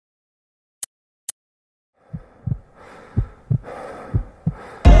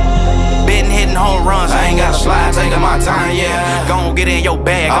hitting home runs, I ain't gotta slide, taking my time, yeah. Gon' get in your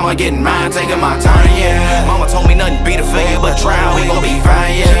bag, I'ma get in mine, taking my time, yeah. Mama told me nothing beat a failure but try, we gon' be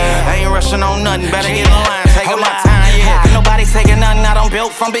fine, yeah. I ain't rushing on nothing, better get in line, taking my time, yeah. Nobody's taking nothing I done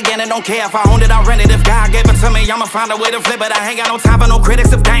built from beginning, don't care if I owned it, I rent it. If God gave it to me, I'ma find a way to flip it. I ain't got no time for no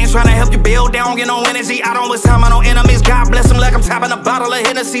critics. If they ain't trying to help you build, they don't get no energy. I don't waste time on no enemies, God bless them like I'm tapping a bottle of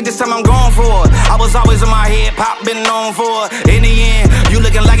Hennessy. This time I'm going for it. I was always in my head, pop been known for it. In the end, you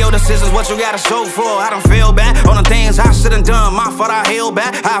looking like your decisions, what you gotta show for. I done fell back on the things I should've done. My fault I held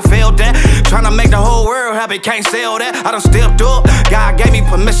back, I failed that. Trying to make the whole world happy, can't sell that. I done stepped up, God gave me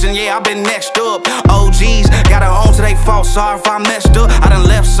permission, yeah, I been next up. OGs, gotta own till they fall, sorry if I messed up. I done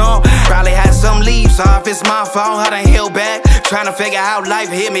left some, probably had some leave, sorry if it's my fault, I done held back. Trying to figure out life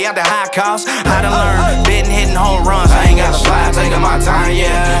hit me at the high cost. I done learned, been hitting home runs, I ain't gotta slide, taking my time,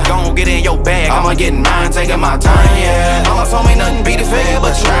 yeah. Gon' get in your bag, I'ma get in mine, taking my time, yeah. Mama told me nothing beat a fair,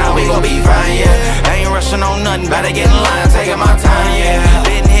 but try, we gon' be fine, yeah. I ain't rushing on nothing, better get in line, taking my time, yeah.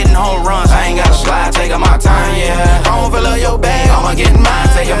 Been hitting home runs, I ain't gotta slide, taking my time, yeah. Gon' fill up your bag, I'ma get in mine,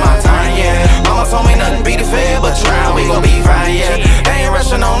 taking my time, yeah. Mama told me nothing beat a fair, but try, we gon' be fine, yeah. I ain't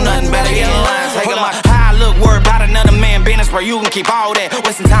rushing on nothing, better get in line, taking my time. How I look, worried about another man business, bro, you can keep all that.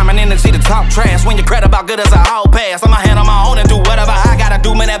 Wasting time and energy to talk trash when your credit about good as a hall pass. I'ma handle my own and do whatever I gotta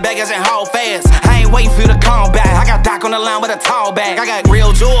do, man, that bag isn't haul fast. I ain't waiting for you to come back, I got Doc on the line with a tall bag. I got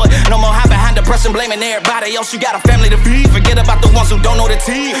real joy, no more hide behind depression, blaming everybody else. You got a family to feed, forget about the ones who don't know the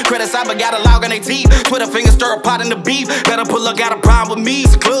tea. Credit side but got a log on their teeth, Twitter fingers stir a pot in the beef. Better pull up, got a problem with me.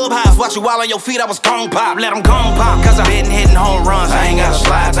 It's a clubhouse, watch you while on your feet, I was gon' pop. Let them gon' pop, cause I been hitting home runs, I ain't gotta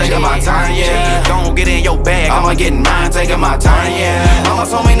slide, taking my time, yeah. Gon' get in your bag, I'ma get in mine, taking my time, yeah. Mama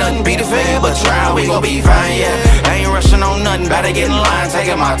told me nothing beat a fair, but try, we gon' be fine, yeah. I ain't rushing on nothing, better get in line,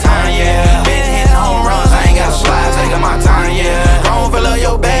 taking my time, yeah. Been hitting home runs, I ain't gotta slide, taking my time, yeah. Gon' fill up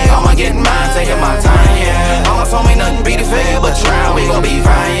your bag, I'ma get in mine, taking my time, yeah. Mama told me nothing beat a fair, but try, we gon' be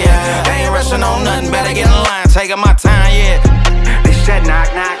fine, yeah. I ain't rushing on nothing, better get in line, taking my time, yeah. This that knock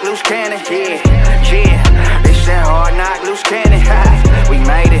knock loose cannon, yeah, yeah. This that hard knock loose cannon, we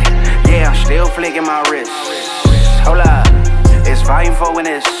made it, yeah. I'm still flicking my wrist. Hold up, it's volume 4 in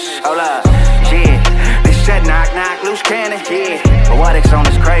this. Hold up, yeah. This that knock knock loose cannon, yeah. But what it's on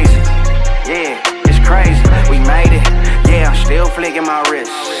is crazy, yeah. It's crazy, we made it, yeah. I'm still flicking my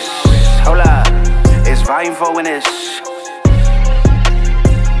wrist. Hold up, it's volume 4 in this.